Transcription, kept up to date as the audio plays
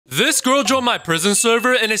This girl joined my prison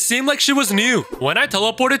server and it seemed like she was new. When I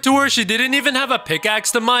teleported to her, she didn't even have a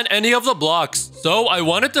pickaxe to mine any of the blocks. So I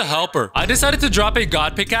wanted to help her. I decided to drop a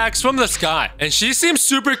god pickaxe from the sky. And she seemed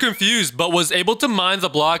super confused but was able to mine the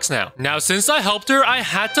blocks now. Now since I helped her, I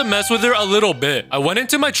had to mess with her a little bit. I went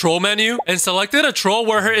into my troll menu and selected a troll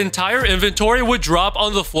where her entire inventory would drop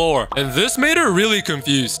on the floor. And this made her really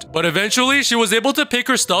confused. But eventually she was able to pick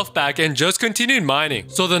her stuff back and just continued mining.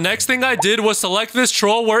 So the next thing I did was select this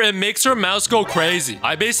troll where it makes her mouse go crazy.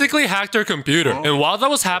 I basically hacked her computer. And while that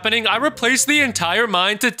was happening, I replaced the entire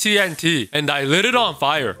mine to TNT and I lit it on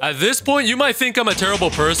fire. At this point, you might think I'm a terrible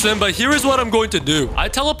person, but here is what I'm going to do. I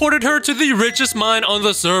teleported her to the richest mine on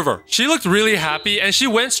the server. She looked really happy and she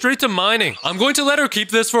went straight to mining. I'm going to let her keep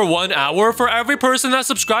this for 1 hour for every person that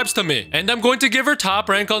subscribes to me. And I'm going to give her top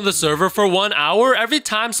rank on the server for 1 hour every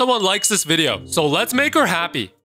time someone likes this video. So let's make her happy.